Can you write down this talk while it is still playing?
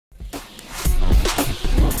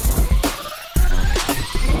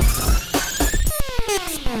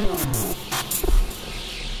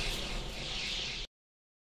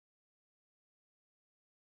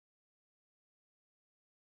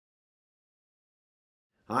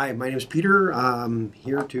Hi, my name is Peter. I'm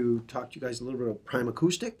here to talk to you guys a little bit about Prime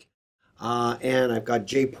Acoustic. And I've got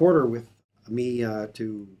Jay Porter with me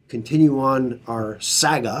to continue on our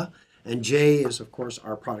saga. And Jay is, of course,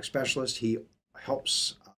 our product specialist. He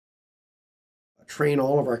helps train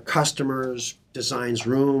all of our customers, designs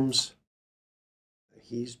rooms.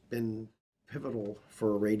 He's been pivotal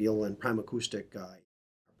for Radial and Prime Acoustic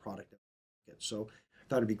product. So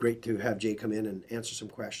I thought it'd be great to have Jay come in and answer some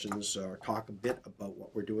questions or talk a bit about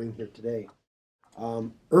what we're doing here today.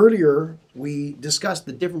 Earlier, we discussed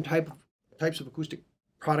the different types of acoustic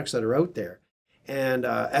products that are out there. And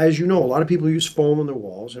as you know, a lot of people use foam on their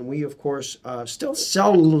walls, and we, of course, still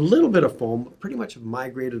sell a little bit of foam, but pretty much have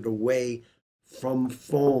migrated away from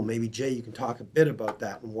foam. Maybe, Jay, you can talk a bit about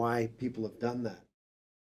that and why people have done that.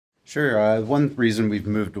 Sure. One reason we've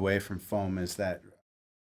moved away from foam is that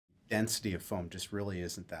density of foam just really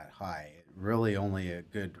isn't that high. Really only a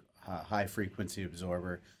good high frequency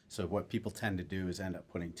absorber. So what people tend to do is end up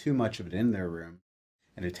putting too much of it in their room,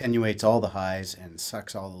 and attenuates all the highs and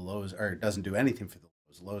sucks all the lows, or it doesn't do anything for the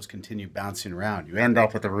lows. Lows continue bouncing around. You end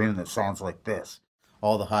up with a room that sounds like this.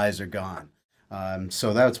 All the highs are gone.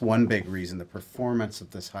 So that's one big reason. The performance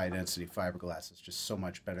of this high density fiberglass is just so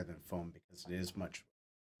much better than foam because it is much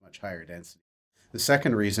higher density. The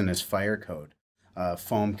second reason is fire code.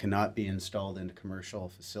 Foam cannot be installed into commercial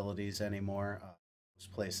facilities anymore.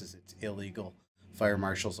 Most places it's illegal. Fire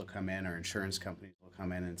marshals will come in, or insurance companies will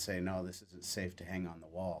come in and say, no, this isn't safe to hang on the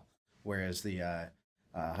wall. Whereas the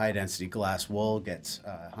high density glass wool gets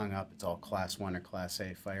hung up. It's all class 1 or class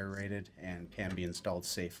A fire rated and can be installed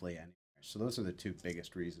safely anywhere. So those are the two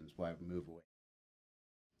biggest reasons why we move away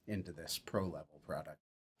into this pro level product.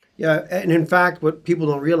 Yeah, and in fact, what people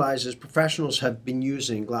don't realize is professionals have been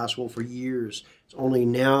using glass wool for years. It's only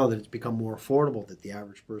now that it's become more affordable that the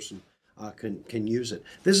average person can use it.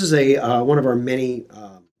 This is one of our many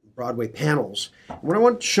Broadway panels. What I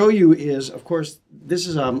want to show you is, of course, this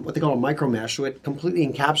is what they call a micro mesh. So it completely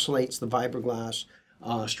encapsulates the fiberglass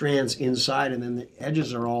strands inside, and then the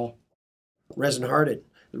edges are all resin hardened.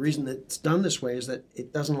 The reason that it's done this way is that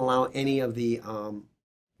it doesn't allow any of the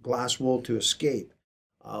glass wool to escape.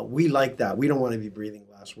 We like that. We don't want to be breathing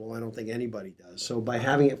glass wool. I don't think anybody does. So by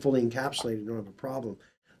having it fully encapsulated, you don't have a problem.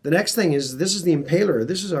 The next thing is, this is the impaler.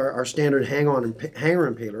 This is our standard hanger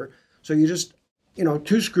impaler. So you just,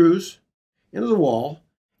 2 screws into the wall,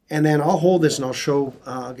 and then I'll hold this and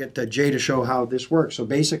I'll get Jay to show how this works. So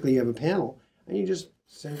basically you have a panel and you just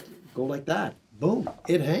go like that. Boom,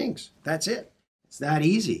 it hangs. That's it. It's that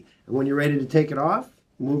easy. And when you're ready to take it off,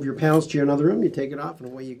 move your panels to another room, you take it off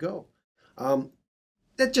and away you go.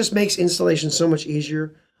 That just makes installation so much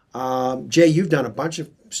easier. Jay, you've done a bunch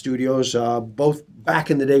of studios, both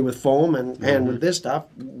back in the day with foam and with this stuff.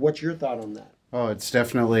 What's your thought on that? Oh, it's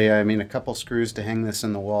definitely, a couple screws to hang this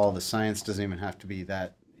in the wall. The science doesn't even have to be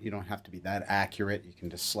that, you don't have to be that accurate. You can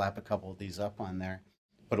just slap a couple of these up on there,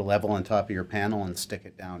 put a level on top of your panel and stick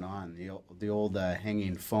it down on. The old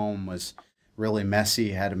hanging foam was really messy.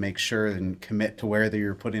 You had to make sure and commit to where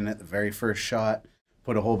you're putting it the very first shot.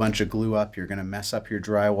 Put a whole bunch of glue up. You're going to mess up your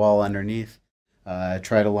drywall underneath.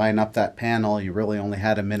 Try to line up that panel. You really only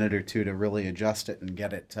had a minute or two to really adjust it and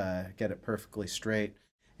get it perfectly straight.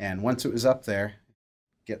 And once it was up there,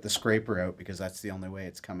 get the scraper out, because that's the only way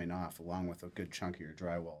it's coming off, along with a good chunk of your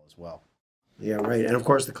drywall as well. Yeah, right. And of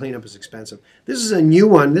course, the cleanup is expensive. This is a new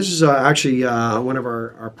one. This is actually one of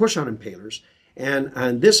our push-on impalers.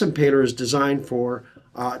 And this impaler is designed for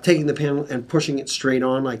taking the panel and pushing it straight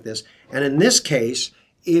on like this. And in this case,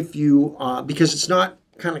 if you, because it's not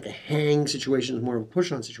kind of like a hang situation, it's more of a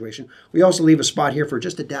push-on situation, we also leave a spot here for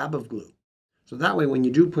just a dab of glue. So that way, when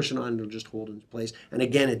you do push it on, it'll just hold in place. And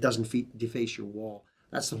again, it doesn't deface your wall.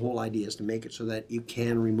 That's the whole idea, is to make it so that you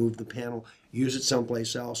can remove the panel, use it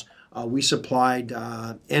someplace else. We supplied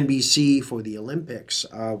NBC for the Olympics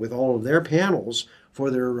with all of their panels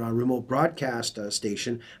for their remote broadcast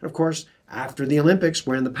station. And of course, after the Olympics,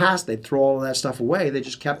 where in the past they'd throw all of that stuff away, they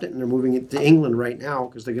just kept it, and they're moving it to England right now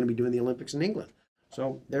because they're going to be doing the Olympics in England.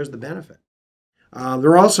 So there's the benefit.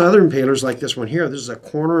 There are also other impalers like this one here. This is a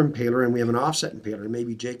corner impaler, and we have an offset impaler.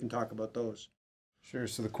 Maybe Jay can talk about those. Sure.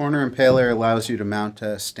 So the corner impaler allows you to mount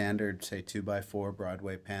a standard, say, 2x4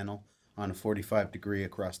 Broadway panel on a 45-degree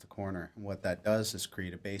across the corner. And what that does is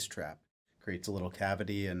create a bass trap. Creates a little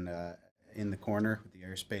cavity in the corner with the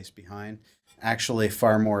airspace behind. Actually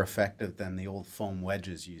far more effective than the old foam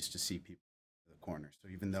wedges you used to see people in the corner. So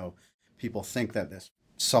even though people think that this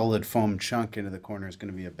solid foam chunk into the corner is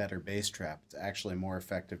going to be a better bass trap, it's actually more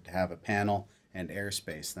effective to have a panel and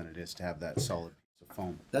airspace than it is to have that solid piece of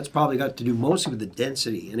foam. That's probably got to do mostly with the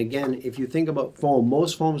density. And again, if you think about foam,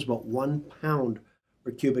 most foam is about 1 pound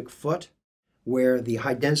per cubic foot, where the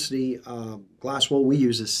high density glass wool we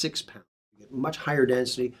use is 6 pounds. You get much higher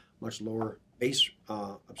density, much lower base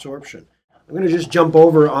absorption. I'm going to just jump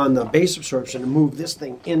over on the base absorption and move this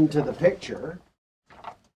thing into the picture.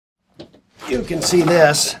 You can see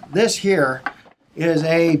this. This here is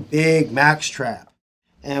a big max trap.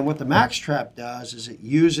 And what the max trap does is it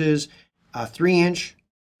uses a 3-inch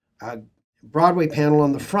Broadway panel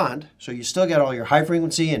on the front, so you still get all your high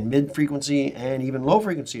frequency and mid frequency and even low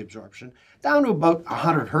frequency absorption. Down to about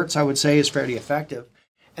 100 hertz, I would say, is fairly effective.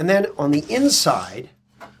 And then on the inside,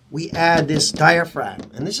 we add this diaphragm,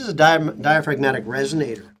 and this is a diaphragmatic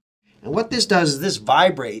resonator. And what this does is this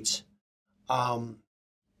vibrates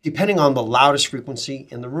depending on the loudest frequency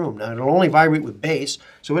in the room. Now, it'll only vibrate with bass,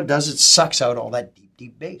 so what it does, it sucks out all that deep,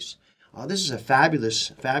 deep bass. This is a fabulous,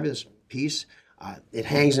 fabulous piece. It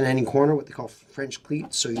hangs in any corner, what they call French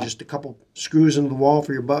cleats. So you just a couple screws into the wall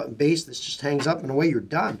for your bass. This just hangs up, and away you're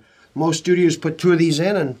done. Most studios put 2 of these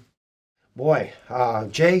in, and boy,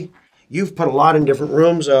 Jay, you've put a lot in different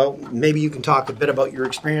rooms. Maybe you can talk a bit about your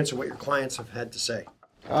experience and what your clients have had to say.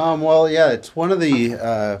 Well, yeah, it's one of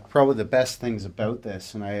the probably the best things about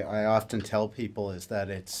this, and I often tell people is that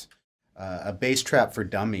it's a bass trap for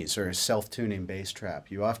dummies, or a self-tuning bass trap.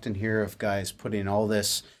 You often hear of guys putting all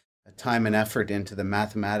this time and effort into the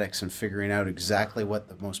mathematics and figuring out exactly what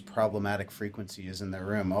the most problematic frequency is in their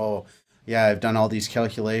room. Oh, yeah, I've done all these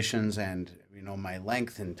calculations and, you know, my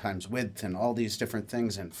length and times width and all these different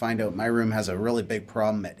things, and find out my room has a really big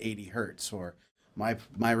problem at 80 hertz, or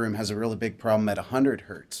my room has a really big problem at 100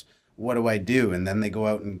 hertz. What do I do? And then they go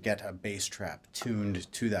out and get a bass trap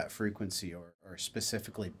tuned to that frequency, or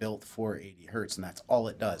specifically built for 80 hertz, and that's all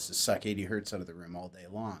it does, is suck 80 hertz out of the room all day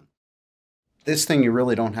long. This thing, you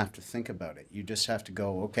really don't have to think about it. You just have to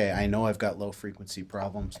go, okay, I know I've got low frequency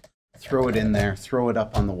problems. Throw it in there, throw it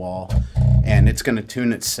up on the wall, and it's going to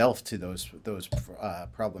tune itself to those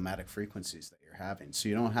problematic frequencies that you're having. So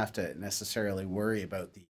you don't have to necessarily worry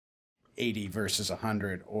about the 80 versus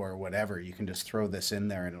 100 or whatever. You can just throw this in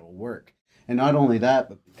there and it'll work. And not only that,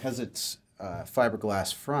 but because it's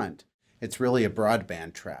fiberglass front, it's really a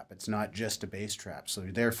broadband trap. It's not just a bass trap. So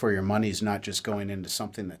therefore your money's not just going into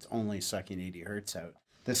something that's only sucking 80 hertz out.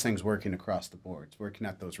 This thing's working across the board. It's working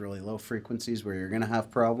at those really low frequencies where you're going to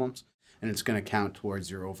have problems, and it's going to count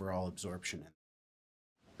towards your overall absorption.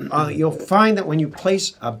 You'll find that when you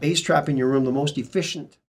place a bass trap in your room, the most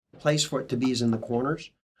efficient place for it to be is in the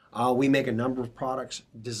corners. We make a number of products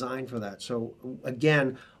designed for that. So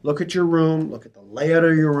again, look at your room, look at the layout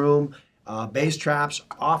of your room. Bass traps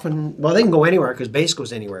often, well, they can go anywhere because bass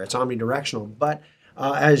goes anywhere. It's omnidirectional. But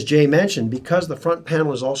as Jay mentioned, because the front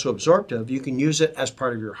panel is also absorptive, you can use it as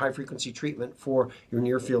part of your high frequency treatment for your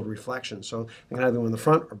near field reflection. So they can either go in the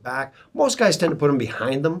front or back. Most guys tend to put them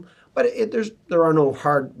behind them, but there are no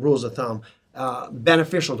hard rules of thumb.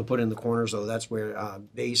 Beneficial to put in the corners, though. That's where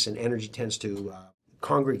bass and energy tends to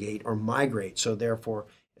congregate or migrate. So therefore,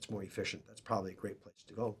 it's more efficient. That's probably a great place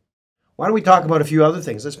to go. Why don't we talk about a few other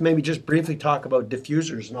things? Let's maybe just briefly talk about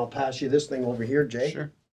diffusers, and I'll pass you this thing over here, Jay.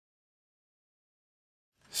 Sure.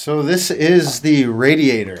 So this is the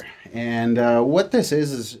radiator, and what this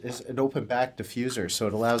is an open back diffuser, so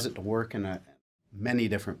it allows it to work in many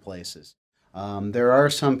different places. There are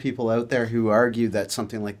some people out there who argue that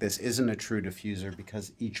something like this isn't a true diffuser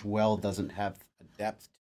because each well doesn't have a depth.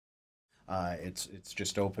 It's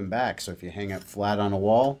just open back, so if you hang it flat on a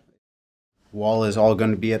wall is all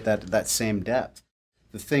going to be at that same depth.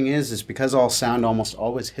 The thing is because all sound almost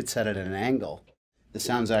always hits at an angle, the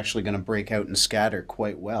sound's actually going to break out and scatter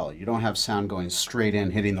quite well. You don't have sound going straight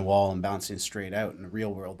in, hitting the wall and bouncing straight out. In the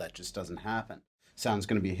real world, that just doesn't happen. Sound's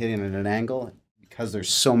going to be hitting at an angle. Because there's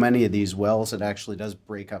so many of these wells, it actually does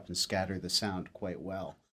break up and scatter the sound quite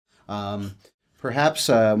well. Perhaps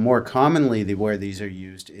more commonly where these are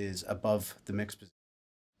used is above the mix position.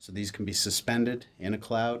 So these can be suspended in a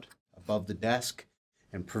cloud above the desk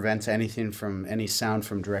and prevents any sound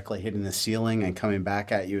from directly hitting the ceiling and coming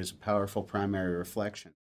back at you as a powerful primary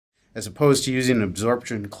reflection. As opposed to using an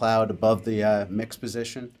absorption cloud above the mix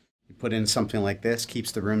position, you put in something like this,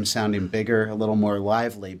 keeps the room sounding bigger, a little more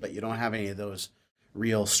lively, but you don't have any of those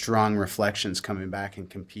real strong reflections coming back and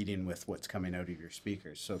competing with what's coming out of your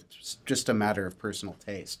speakers. So it's just a matter of personal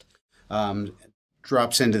taste.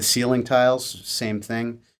 Drops into the ceiling tiles, same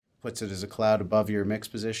thing. Puts it as a cloud above your mix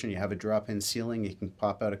position. You have a drop-in ceiling. You can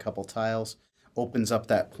pop out a couple tiles. Opens up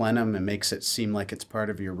that plenum and makes it seem like it's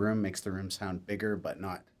part of your room. Makes the room sound bigger but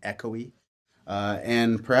not echoey.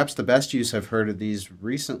 And perhaps the best use I've heard of these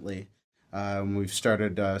recently, we've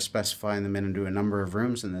started specifying them into a number of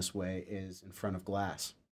rooms in this way, is in front of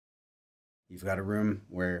glass. You've got a room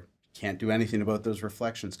where Can't do anything about those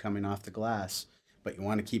reflections coming off the glass, but you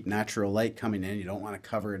want to keep natural light coming in. You don't want to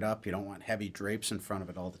cover it up. You don't want heavy drapes in front of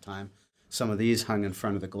it all the time. Some of these hung in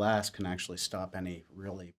front of the glass can actually stop any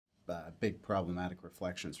really big problematic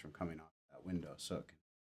reflections from coming off that window. So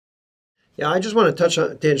yeah, I just want to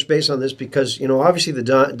touch base on this because, you know, obviously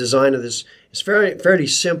the design of this is fairly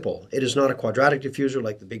simple. It is not a quadratic diffuser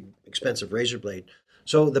like the big expensive razor blade.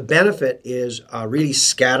 So the benefit is really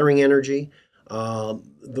scattering energy. The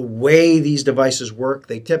way these devices work,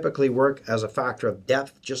 they typically work as a factor of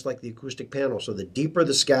depth, just like the acoustic panel. So the deeper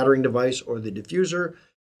the scattering device or the diffuser,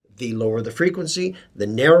 the lower the frequency. The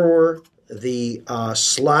narrower the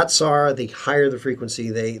slots are, the higher the frequency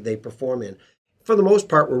they perform in. For the most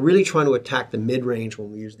part, we're really trying to attack the mid-range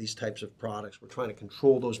when we use these types of products. We're trying to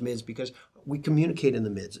control those mids because we communicate in the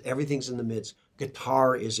mids. Everything's in the mids.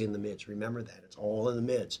 Guitar is in the mids. Remember that. It's all in the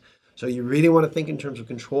mids. So you really want to think in terms of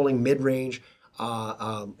controlling mid-range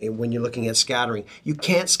when you're looking at scattering. You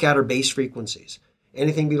can't scatter bass frequencies.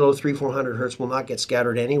 Anything below 300-400 hertz will not get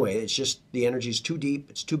scattered anyway. It's just the energy is too deep.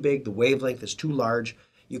 It's too big. The wavelength is too large.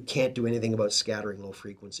 You can't do anything about scattering low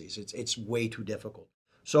frequencies. It's way too difficult.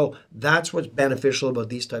 So that's what's beneficial about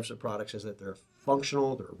these types of products is that they're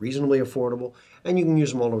functional, they're reasonably affordable, and you can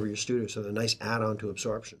use them all over your studio. So they're a nice add-on to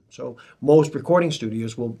absorption. So most recording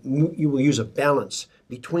studios will use a balance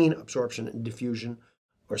between absorption and diffusion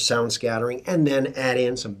or sound scattering, and then add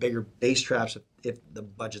in some bigger bass traps if the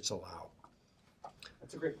budgets allow.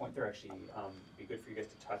 That's a great point there. Actually, it'd be good for you guys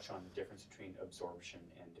to touch on the difference between absorption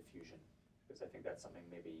and diffusion, because I think that's something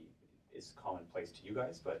maybe is commonplace to you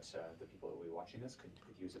guys, but the people that will be watching this could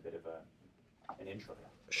use a bit of an intro.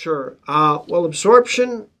 Sure. Well,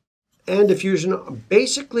 absorption and diffusion,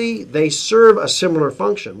 basically, they serve a similar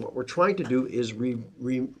function. What we're trying to do is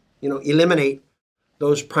eliminate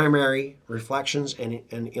those primary reflections and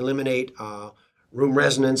eliminate room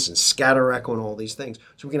resonance and scatter echo and all these things.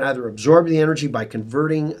 So we can either absorb the energy by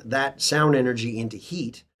converting that sound energy into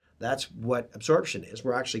heat. That's what absorption is.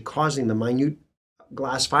 We're actually causing the minute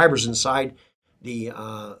glass fibers inside the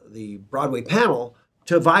Broadway panel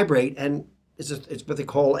to vibrate, and it's what they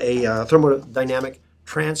call a thermodynamic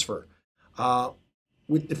transfer.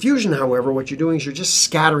 With diffusion, however, what you're doing is you're just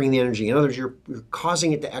scattering the energy. In other words, you're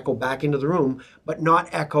causing it to echo back into the room, but not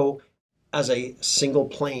echo as a single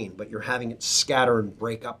plane, but you're having it scatter and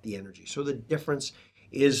break up the energy. So the difference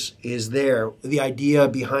is there. The idea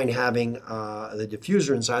behind having the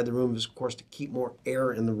diffuser inside the room is, of course, to keep more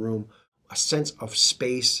air in the room, a sense of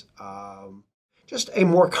space, just a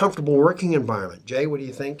more comfortable working environment. Jay, what do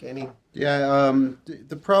you think? Yeah,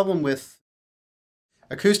 the problem with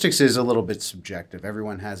acoustics is a little bit subjective.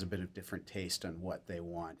 Everyone has a bit of different taste on what they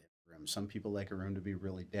want in a room. Some people like a room to be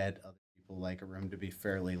really dead. Other people like a room to be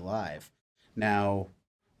fairly live. Now,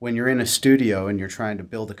 when you're in a studio and you're trying to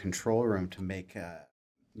build a control room to make a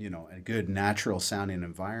good natural sounding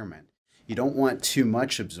environment, you don't want too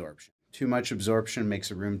much absorption. Too much absorption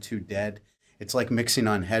makes a room too dead. It's like mixing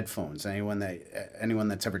on headphones. Anyone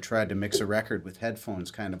that's ever tried to mix a record with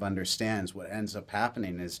headphones kind of understands what ends up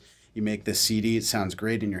happening is you make this CD, it sounds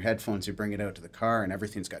great in your headphones, you bring it out to the car and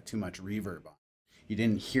everything's got too much reverb on. You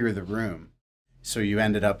didn't hear the room. So you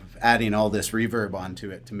ended up adding all this reverb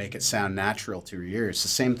onto it to make it sound natural to your ears. The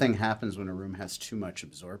same thing happens when a room has too much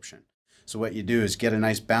absorption. So what you do is get a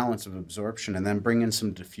nice balance of absorption and then bring in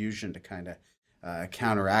some diffusion to kind of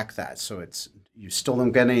counteract that. So you still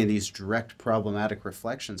don't get any of these direct problematic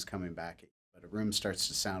reflections coming back at you, but a room starts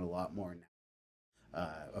to sound a lot more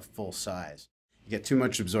a full size. You get too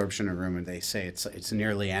much absorption in a room and they say it's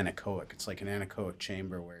nearly anechoic. It's like an anechoic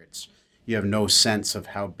chamber where you have no sense of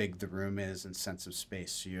how big the room is and sense of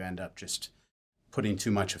space. So you end up just putting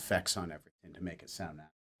too much effects on everything to make it sound natural.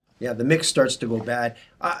 Yeah, the mix starts to go bad.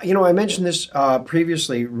 I mentioned this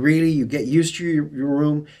previously. Really, you get used to your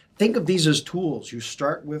room. Think of these as tools. You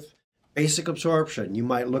start with basic absorption. You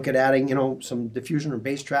might look at adding, some diffusion or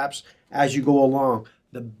bass traps as you go along.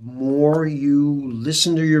 The more you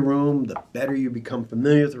listen to your room, the better you become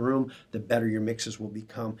familiar with the room, the better your mixes will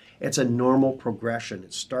become. It's a normal progression.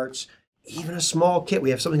 It starts, even a small kit.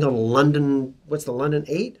 We have something called London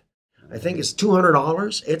 8? I think it's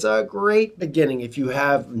 $200. It's a great beginning if you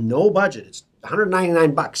have no budget. It's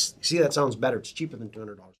 $199. You see, that sounds better. It's cheaper than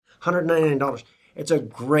 $200. $199. It's a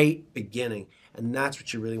great beginning, and that's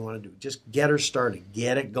what you really want to do. Just get her started,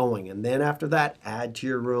 get it going, and then after that, add to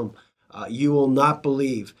your room. You will not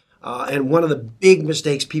believe. And one of the big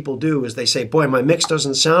mistakes people do is they say, boy, my mix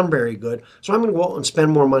doesn't sound very good, so I'm going to go out and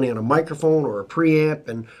spend more money on a microphone or a preamp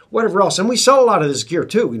and whatever else. And we sell a lot of this gear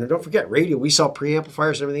too. Don't forget radio. We sell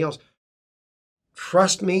preamplifiers and everything else.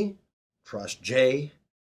 Trust me. Trust Jay.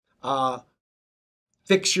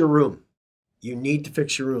 Fix your room. You need to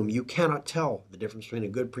fix your room. You cannot tell the difference between a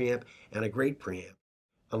good preamp and a great preamp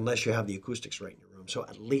unless you have the acoustics right in your room. So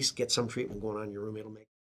at least get some treatment going on in your room. It'll make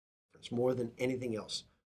a difference more than anything else.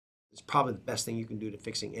 It's probably the best thing you can do to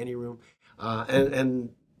fixing any room. And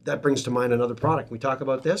that brings to mind another product. Can we talk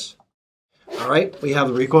about this? All right, we have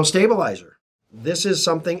the Recoil Stabilizer. This is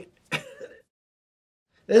something,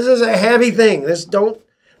 this is a heavy thing. This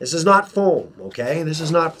is not foam, okay? This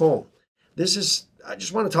is not foam. I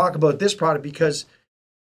just want to talk about this product because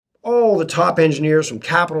all the top engineers from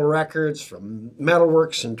Capitol Records, from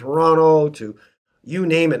Metalworks in Toronto to you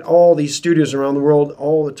name it, all these studios around the world,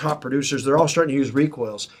 all the top producers, they're all starting to use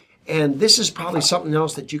recoils. And this is probably something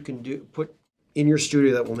else that you can put in your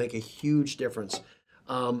studio that will make a huge difference.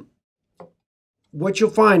 What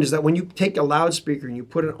you'll find is that when you take a loudspeaker and you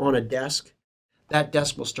put it on a desk, that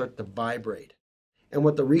desk will start to vibrate. And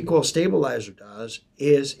what the Recoil Stabilizer does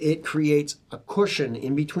is it creates a cushion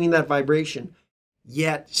in between that vibration,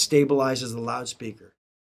 yet stabilizes the loudspeaker.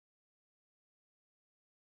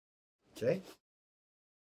 Okay?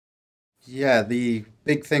 Yeah, the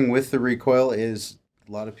big thing with the recoil is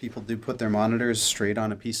a lot of people do put their monitors straight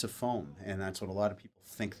on a piece of foam, and that's what a lot of people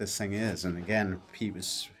think this thing is. And again, Pete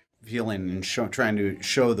was feeling and trying to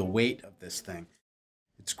show the weight of this thing.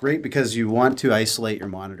 It's great because you want to isolate your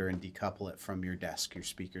monitor and decouple it from your desk, your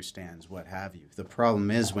speaker stands, what have you. The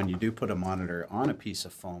problem is when you do put a monitor on a piece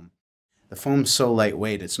of foam, the foam's so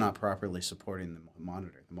lightweight it's not properly supporting the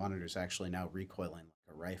monitor. The monitor is actually now recoiling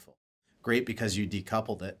like a rifle. Great because you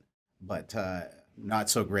decoupled it, but not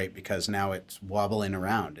so great because now it's wobbling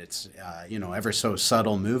around. It's ever so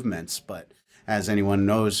subtle movements, but as anyone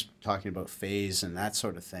knows, talking about phase and that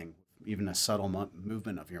sort of thing, even a subtle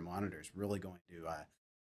movement of your monitor is really going to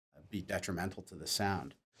be detrimental to the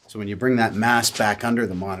sound. So when you bring that mass back under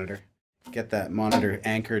the monitor, get that monitor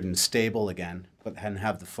anchored and stable again, but then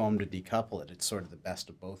have the foam to decouple it, it's sort of the best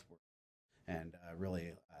of both worlds, and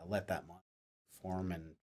really let that monitor form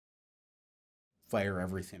and fire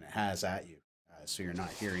everything it has at you, so you're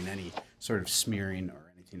not hearing any sort of smearing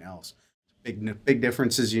or anything else. Big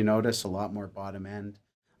differences you notice, a lot more bottom end.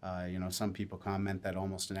 Some people comment that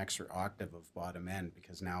almost an extra octave of bottom end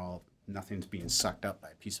because now nothing's being sucked up by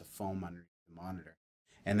a piece of foam underneath the monitor.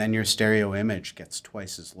 And then your stereo image gets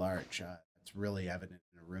twice as large. It's really evident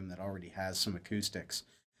in a room that already has some acoustics.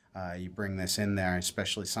 You bring this in there,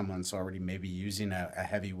 especially someone's already maybe using a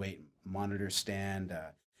heavyweight monitor stand,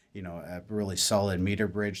 a really solid meter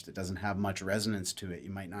bridge that doesn't have much resonance to it. You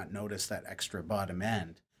might not notice that extra bottom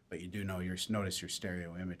end, but you do notice your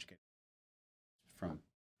stereo image get from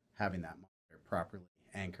having that monitor properly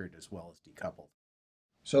anchored as well as decoupled.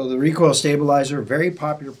 So the Recoil Stabilizer, very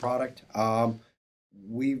popular product.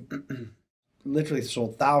 We've literally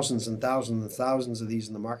sold thousands and thousands and thousands of these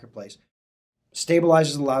in the marketplace.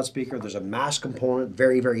 Stabilizes the loudspeaker. There's a mass component,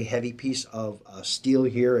 very, very heavy piece of steel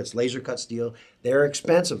here. It's laser cut steel. They're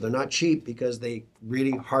expensive. They're not cheap because they're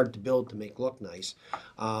really hard to build to make look nice.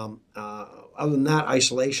 Other than that,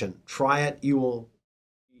 isolation. Try it.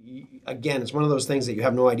 Again, it's one of those things that you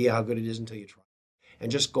have no idea how good it is until you try it.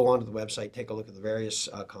 And just go onto the website, take a look at the various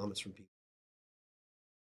comments from people.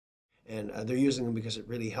 And they're using them because it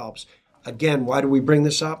really helps. Again, why do we bring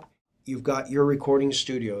this up? You've got your recording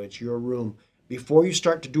studio. It's your room. Before you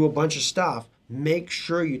start to do a bunch of stuff, make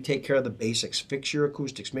sure you take care of the basics. Fix your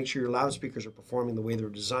acoustics. Make sure your loudspeakers are performing the way they're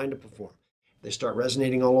designed to perform. They start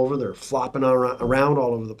resonating all over. They're flopping around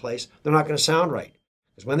all over the place. They're not going to sound right.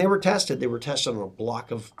 Because when they were tested on a block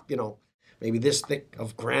of, maybe this thick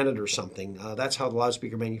of granite or something. That's how the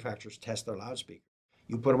loudspeaker manufacturers test their loudspeaker.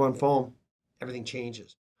 You put them on foam, everything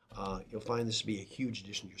changes. You'll find this to be a huge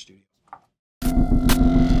addition to your studio.